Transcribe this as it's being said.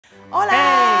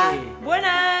Hola. Hey.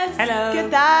 Buenas. Hello. ¿Qué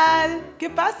tal? ¿Qué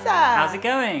pasa? How's it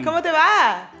going? ¿Cómo te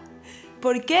va?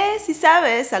 ¿Por qué, si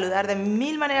sabes saludar de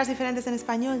 1000 maneras diferentes en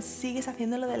español, sigues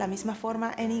haciéndolo de la misma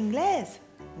forma en inglés?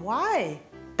 Why?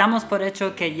 Damos por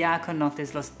hecho que ya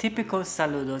conoces los típicos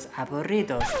saludos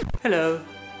aburridos. Hello.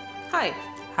 Hi.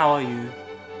 How are you?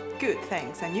 Good,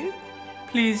 thanks. And you?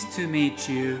 Pleased to meet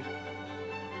you.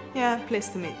 Yeah,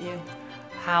 pleased to meet you.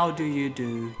 How do you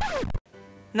do?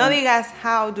 No digas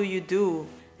how do you do.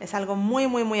 Es algo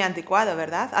muy anticuado,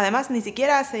 ¿verdad? Además, ni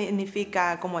siquiera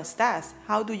significa cómo estás.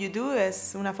 How do you do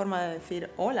es una forma de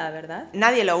decir hola, ¿verdad?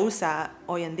 Nadie lo usa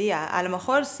hoy en día. A lo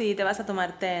mejor si te vas a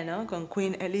tomar té, ¿no? Con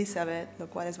Queen Elizabeth, lo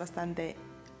cual es bastante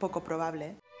poco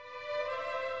probable.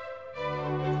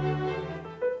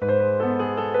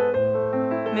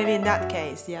 Maybe in that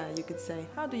case, yeah, you could say,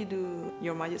 how do you do,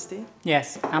 Your Majesty?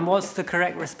 Yes, and what's the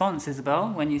correct response,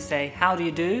 Isabel, when you say, how do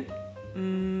you do?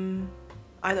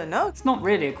 I don't know. It's not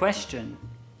really a question.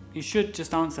 You should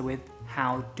just answer with,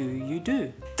 how do you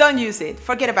do? Don't use it.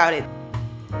 Forget about it.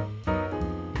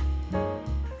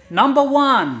 Number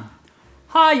 1.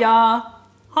 Hiya.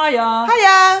 Hiya.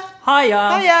 Hiya.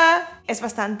 Hiya. Hiya. Es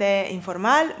bastante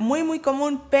informal, muy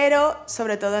común, pero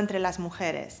sobre todo entre las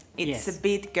mujeres. It's Yes. a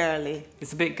bit girly.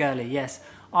 It's a bit girly, yes.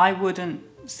 I wouldn't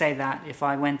say that if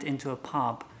I went into a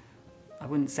pub. I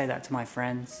wouldn't say that to my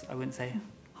friends. I wouldn't say,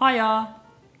 hiya.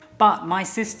 But my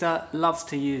sister loves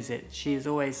to use it. She is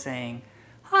always saying,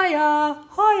 hiya,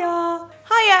 hiya,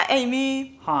 Hiya,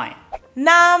 Amy. hi.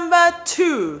 Number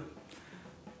 2.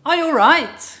 Are you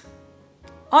alright?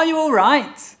 Are you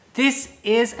alright? This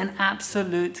is an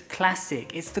absolute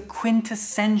classic. It's the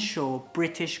quintessential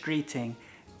British greeting.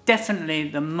 Definitely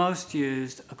the most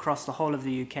used across the whole of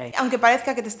the UK. Aunque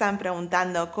parezca que te están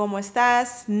preguntando cómo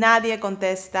estás, nadie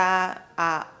contesta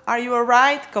a Are you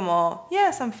alright? Como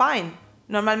Yes, I'm fine.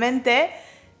 Normalmente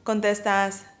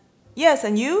contestas Yes,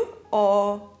 and you?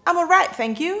 O I'm alright,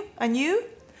 thank you. And you?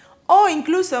 O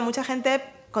incluso mucha gente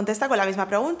contesta con la misma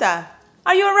pregunta.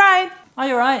 Are you alright? Are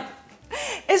you alright?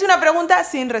 Es una pregunta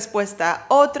sin respuesta,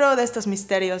 otro de estos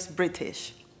misterios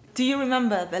British. Do you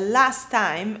remember the last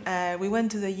time we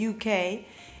went to the UK?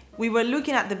 We were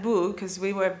looking at the book because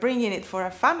we were bringing it for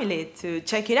our family to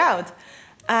check it out.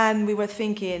 And we were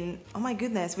thinking, oh my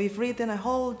goodness, we've written a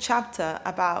whole chapter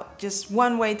about just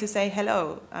one way to say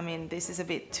hello. I mean, this is a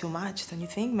bit too much, don't you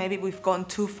think? Maybe we've gone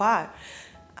too far.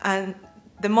 And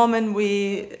the moment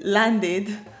we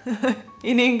landed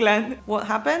in England, what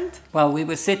happened? Well, we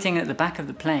were sitting at the back of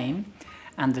the plane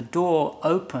and the door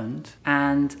opened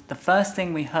and the first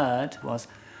thing we heard was,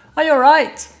 are you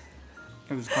alright?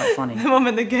 It was quite funny. The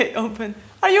moment the gate opened,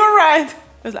 are you alright?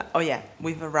 I was like, oh yeah,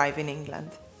 we've arrived in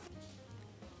England.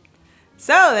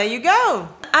 So, there you go.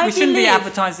 We shouldn't be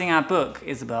advertising our book,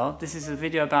 Isabel. This is a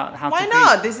video about how Why to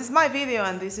not? This is my video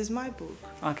and this is my book.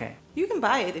 Okay. You can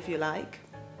buy it if you like.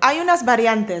 Hay unas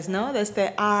variantes, ¿no? De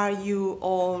este Are you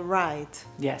all right?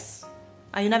 Yes.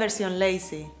 Hay una versión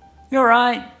lazy. You're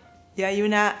right. Y hay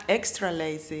una extra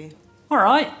lazy. All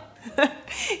right.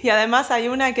 Y además hay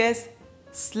una que es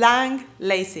slang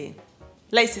lazy.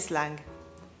 Lazy slang.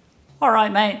 All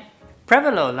right, mate.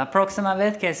 Pruébalo. La próxima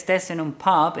vez que estés en un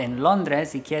pub en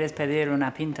Londres y quieres pedir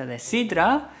una pinta de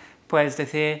sidra, puedes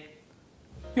decir,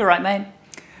 you're right, mate.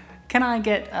 Can I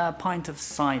get a pint of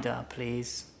cider,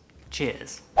 please?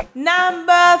 Cheers.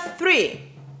 Number 3.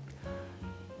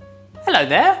 Hello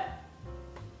there.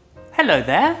 Hello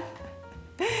there.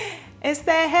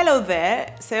 Este hello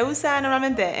there se usa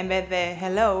normalmente en vez de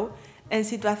hello en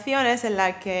situaciones en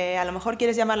las que a lo mejor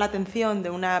quieres llamar la atención de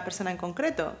una persona en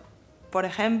concreto. Por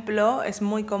ejemplo, es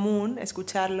muy común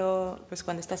escucharlo pues,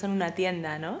 cuando estás en una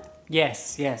tienda, ¿no?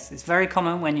 Yes, yes. It's very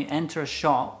common when you enter a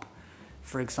shop,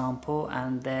 for example,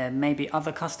 and there may be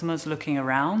other customers looking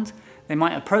around. They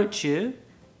might approach you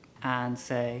and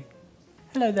say,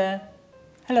 hello there,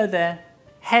 hello there.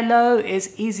 Hello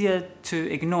is easier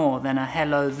to ignore than a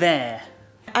hello there.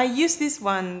 I use this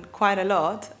one quite a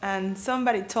lot, and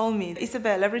somebody told me,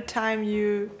 Isabel, every time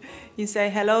you say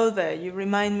hello there, you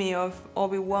remind me of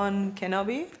Obi-Wan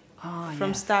Kenobi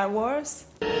from Star Wars.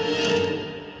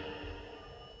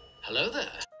 Hello there.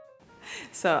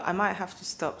 So I might have to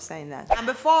stop saying that.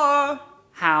 Number 4.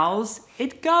 How's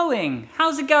it going?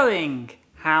 How's it going?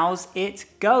 How's it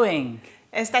going?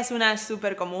 Esta es una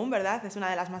súper común, ¿verdad? Es una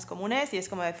de las más comunes y es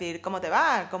como decir, ¿cómo te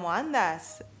va? ¿Cómo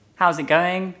andas? How's it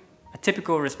going? A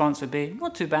typical response would be,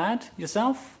 not too bad.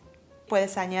 Yourself?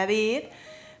 Puedes añadir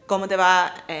cómo te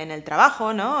va en el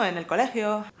trabajo, ¿no? En el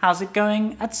colegio. How's it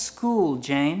going at school,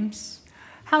 James?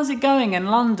 How's it going in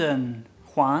London,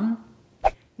 Juan?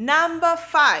 Number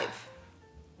 5.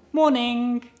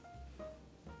 Morning.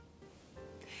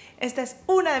 Esta es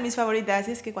una de mis favoritas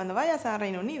y es que cuando vayas a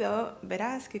Reino Unido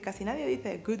verás que casi nadie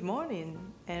dice good morning.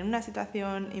 En una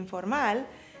situación informal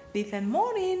dicen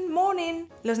morning, morning.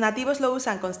 Los nativos lo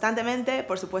usan constantemente,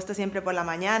 por supuesto siempre por la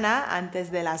mañana,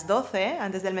 antes de las 12,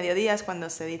 antes del mediodía es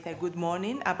cuando se dice good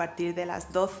morning. A partir de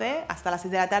las 12 hasta las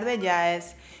 6 de la tarde ya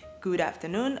es good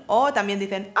afternoon. O también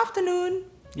dicen afternoon,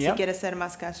 si quieres ser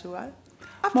más casual.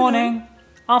 Afternoon. Morning,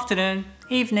 afternoon,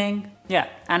 evening. Yeah,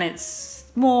 and it's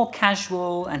more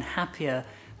casual and happier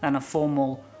than a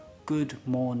formal good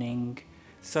morning.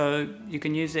 So you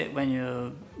can use it when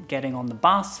you're getting on the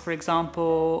bus, for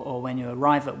example, or when you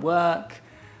arrive at work,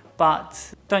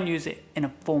 but don't use it in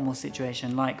a formal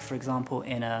situation, like, for example,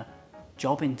 in a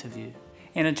job interview.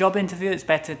 In a job interview, it's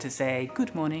better to say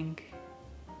good morning.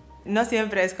 No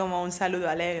siempre es como un saludo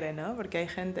alegre, ¿no? Porque hay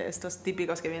gente, estos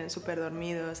típicos que vienen súper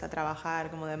dormidos a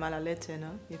trabajar, como de mala leche,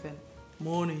 ¿no? Dicen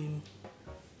morning.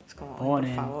 Es como, por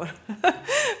favor.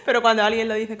 Pero cuando alguien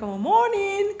lo dice como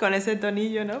morning, con ese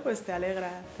tonillo, ¿no? Pues te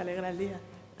alegra el día.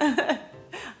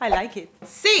 I like it.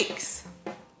 6.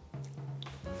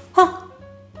 Huh.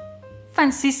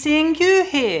 Fancy seeing you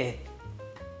here.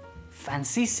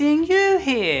 Fancy seeing you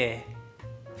here.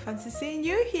 Fancy seeing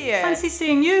you here. Fancy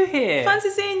seeing you here.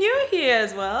 Fancy seeing you here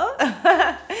as well.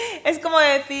 Es como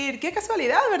decir, qué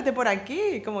casualidad verte por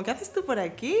aquí. Como, ¿qué haces tú por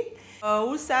aquí? Lo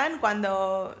usan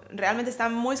cuando realmente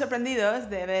están muy sorprendidos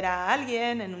de ver a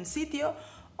alguien en un sitio,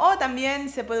 o también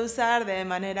se puede usar de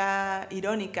manera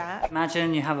irónica.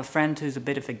 Imagine you have a friend who's a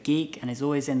bit of a geek and is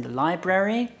always in the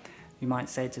library. You might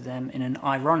say to them in an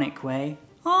ironic way,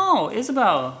 "Oh,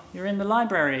 Isabel, you're in the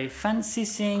library. Fancy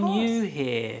seeing you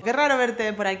here." Qué raro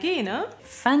verte por aquí, ¿no?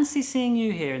 Fancy seeing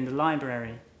you here in the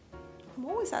library. I'm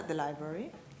always at the library.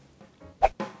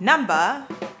 Number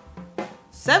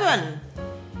 7.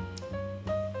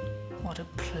 What a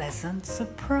pleasant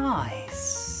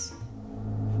surprise.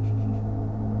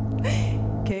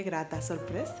 Qué grata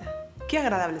sorpresa. Qué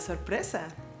agradable sorpresa.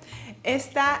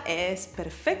 Esta es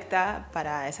perfecta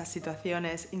para esas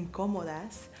situaciones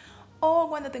incómodas o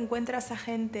cuando te encuentras a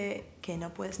gente que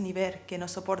no puedes ni ver, que no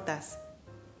soportas.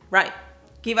 Right.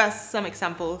 Give us some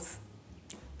examples.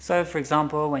 So, for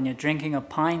example, when you're drinking a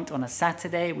pint on a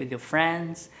Saturday with your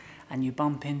friends and you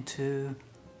bump into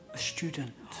a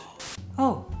student.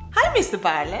 Oh, hi, Mr.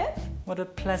 Bartlett. What a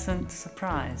pleasant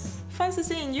surprise. Fancy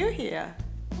seeing you here.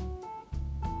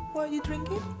 What are you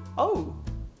drinking? Oh,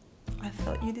 I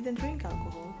thought you didn't drink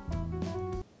alcohol.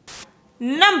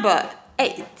 Number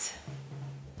 8.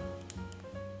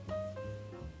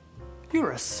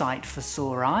 You're a sight for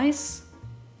sore eyes.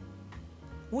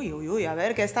 Uy, a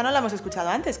ver, que esta no la hemos escuchado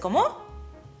antes. ¿Cómo?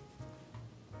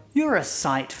 You're a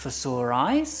sight for sore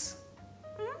eyes.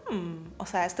 O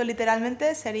sea, esto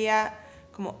literalmente sería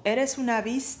como eres una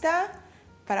vista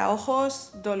para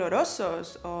ojos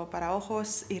dolorosos o para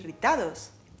ojos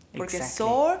irritados. Porque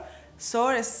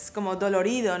sore es como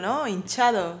dolorido, ¿no?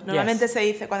 Hinchado. Normalmente se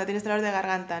dice cuando tienes dolor de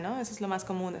garganta, ¿no? Eso es lo más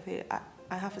común, decir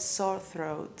I have a sore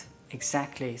throat.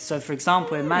 Exactly. So, for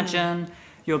example, imagine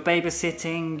you're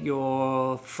babysitting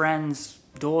your friend's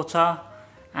daughter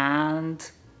and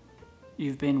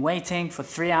you've been waiting for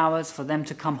 3 hours for them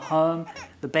to come home.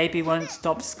 The baby won't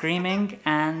stop screaming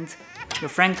and your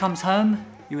friend comes home.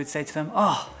 You would say to them,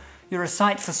 "Oh, you're a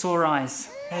sight for sore eyes.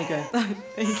 There you go."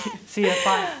 Thank you. See you,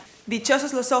 bye.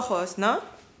 Dichosos los ojos, ¿no?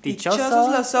 Dichosos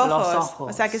los ojos.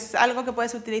 O sea, que es algo que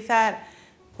puedes utilizar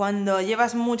cuando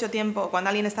llevas mucho tiempo, cuando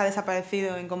alguien está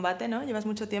desaparecido en combate, ¿no? Llevas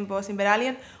mucho tiempo sin ver a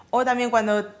alguien. O también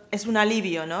cuando es un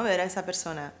alivio, ¿no? Ver a esa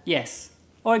persona. Yes.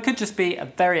 Or it could just be a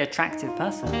very attractive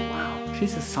person. Wow,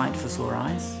 she's a sight for sore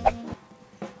eyes.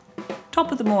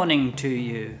 Top of the morning to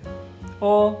you.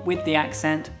 Or with the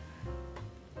accent,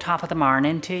 top of the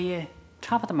morning to you.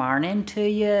 Top of the morning to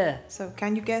you. So,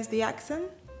 can you guess the accent?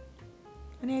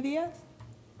 Any ideas?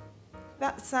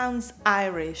 That sounds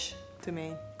Irish to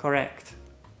me. Correct.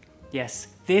 Yes,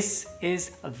 this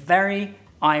is a very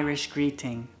Irish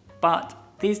greeting, but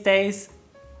these days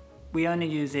we only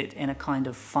use it in a kind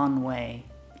of fun way.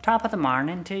 Top of the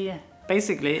morning to you.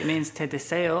 Basically, it means te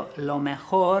deseo lo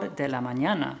mejor de la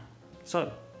mañana.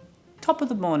 So, top of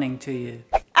the morning to you.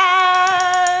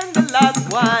 And the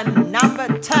last one, number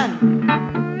 10.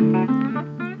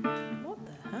 What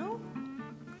the hell?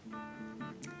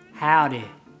 Howdy.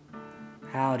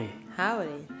 Howdy.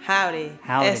 Howdy. Howdy.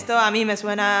 Howdy. Esto a mí me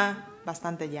suena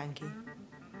bastante yankee.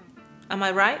 Am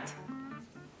I right?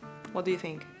 What do you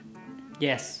think?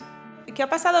 Yes. ¿Qué ha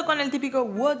pasado con el típico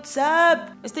what's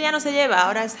up? Esto ya no se lleva,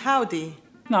 ahora es howdy.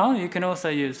 No, you can also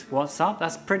use what's up.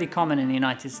 That's pretty common in the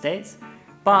United States.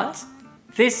 But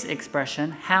this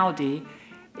expression, howdy,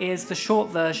 is the short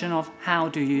version of how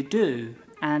do you do.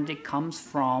 and it comes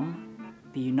from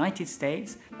the United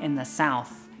States in the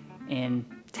South, in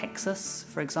Texas,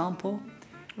 for example.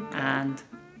 Okay. And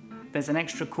there's an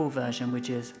extra cool version, which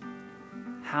is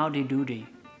howdy doody.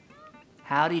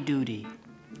 Howdy doody.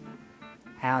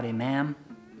 Howdy ma'am,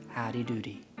 howdy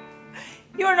doody.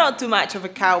 You're not too much of a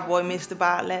cowboy, Mr.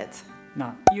 Bartlett.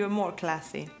 No. You're more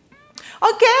classy.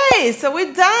 Ok, so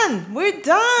we're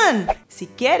done. Si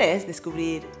quieres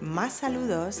descubrir más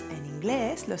saludos en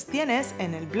inglés, los tienes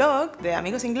en el blog de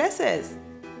Amigos Ingleses.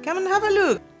 Come and have a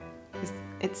look.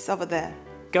 It's over there.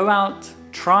 Go out,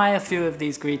 try a few of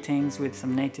these greetings with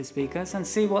some native speakers and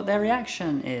see what their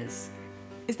reaction is.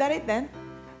 Is that it then?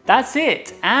 That's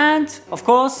it. And of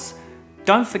course,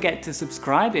 don't forget to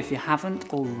subscribe if you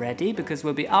haven't already, because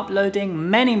we'll be uploading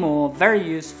many more very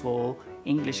useful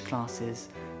English classes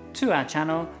to our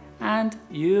channel, and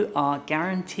you are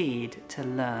guaranteed to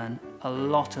learn a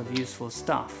lot of useful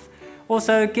stuff.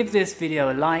 Also, give this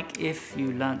video a like if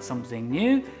you learned something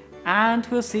new, and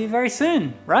we'll see you very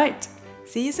soon, right?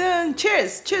 See you soon.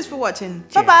 Cheers. Cheers for watching.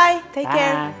 Cheers. Bye-bye. Take Bye.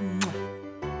 care.